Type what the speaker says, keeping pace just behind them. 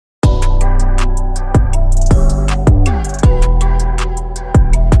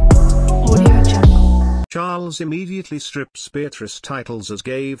Charles immediately strips Beatrice titles as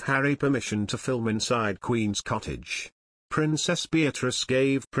gave Harry permission to film inside Queen's cottage. Princess Beatrice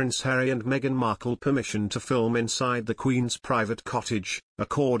gave Prince Harry and Meghan Markle permission to film inside the Queen's private cottage,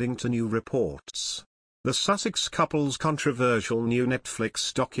 according to new reports. The Sussex couple's controversial new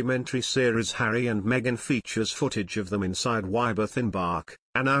Netflix documentary series Harry and Meghan features footage of them inside Wyberth in Berk,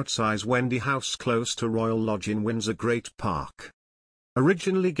 an outsize Wendy house close to Royal Lodge in Windsor Great Park.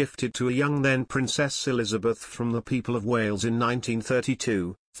 Originally gifted to a young then Princess Elizabeth from the people of Wales in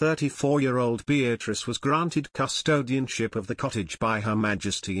 1932, 34-year-old Beatrice was granted custodianship of the cottage by Her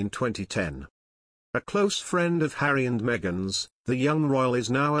Majesty in 2010. A close friend of Harry and Meghan's, the young royal is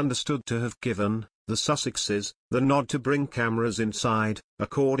now understood to have given the Sussexes the nod to bring cameras inside,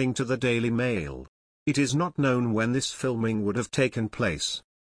 according to the Daily Mail. It is not known when this filming would have taken place.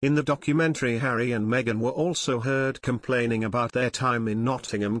 In the documentary, Harry and Meghan were also heard complaining about their time in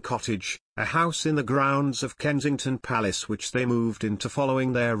Nottingham Cottage, a house in the grounds of Kensington Palace which they moved into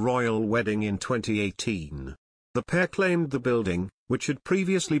following their royal wedding in 2018. The pair claimed the building, which had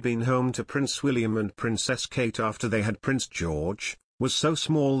previously been home to Prince William and Princess Kate after they had Prince George, was so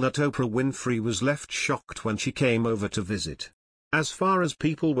small that Oprah Winfrey was left shocked when she came over to visit. As far as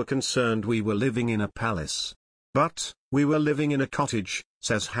people were concerned, we were living in a palace. But, we were living in a cottage,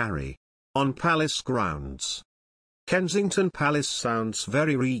 says Harry. On palace grounds. Kensington Palace sounds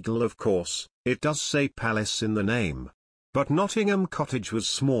very regal, of course, it does say palace in the name. But Nottingham Cottage was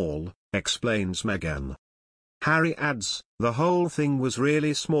small, explains Meghan. Harry adds, the whole thing was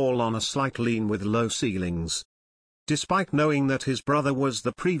really small on a slight lean with low ceilings. Despite knowing that his brother was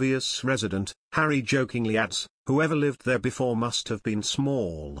the previous resident, Harry jokingly adds, whoever lived there before must have been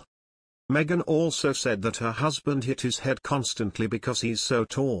small. Meghan also said that her husband hit his head constantly because he's so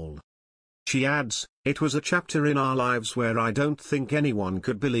tall. She adds, it was a chapter in our lives where I don't think anyone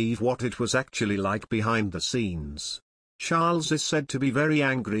could believe what it was actually like behind the scenes. Charles is said to be very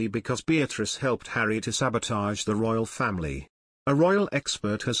angry because Beatrice helped Harry to sabotage the royal family. A royal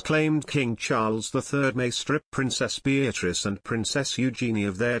expert has claimed King Charles III may strip Princess Beatrice and Princess Eugenie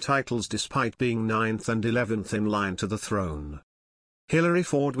of their titles despite being 9th and 11th in line to the throne. Hilary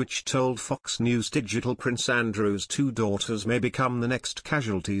Fordwich told Fox News Digital Prince Andrew's two daughters may become the next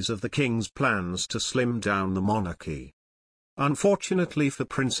casualties of the king's plans to slim down the monarchy. Unfortunately for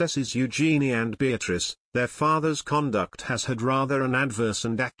Princesses Eugenie and Beatrice, their father's conduct has had rather an adverse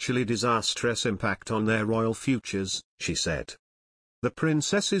and actually disastrous impact on their royal futures, she said. The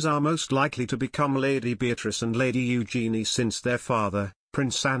princesses are most likely to become Lady Beatrice and Lady Eugenie since their father,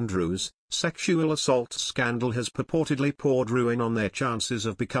 Prince Andrew's, sexual assault scandal has purportedly poured ruin on their chances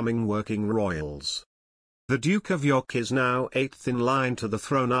of becoming working royals. The Duke of York is now 8th in line to the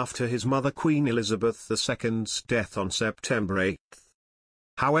throne after his mother Queen Elizabeth II's death on September 8.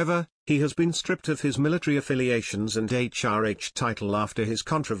 However, he has been stripped of his military affiliations and HRH title after his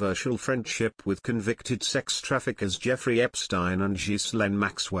controversial friendship with convicted sex traffickers Jeffrey Epstein and Ghislaine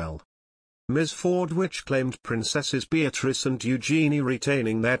Maxwell. Ms. Fordwich claimed Princesses Beatrice and Eugenie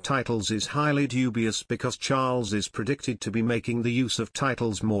retaining their titles is highly dubious because Charles is predicted to be making the use of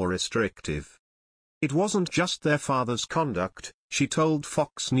titles more restrictive. It wasn't just their father's conduct, she told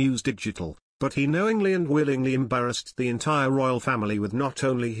Fox News Digital, but he knowingly and willingly embarrassed the entire royal family with not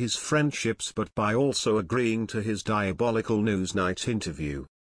only his friendships but by also agreeing to his diabolical Newsnight interview.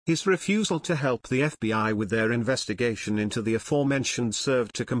 His refusal to help the FBI with their investigation into the aforementioned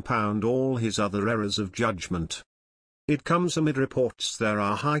served to compound all his other errors of judgment. It comes amid reports there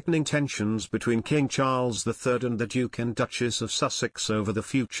are heightening tensions between King Charles III and the Duke and Duchess of Sussex over the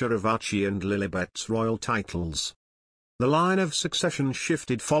future of Archie and Lilibet's royal titles. The line of succession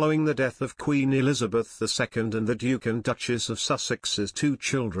shifted following the death of Queen Elizabeth II, and the Duke and Duchess of Sussex's two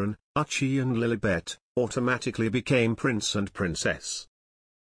children, Archie and Lilibet, automatically became Prince and Princess.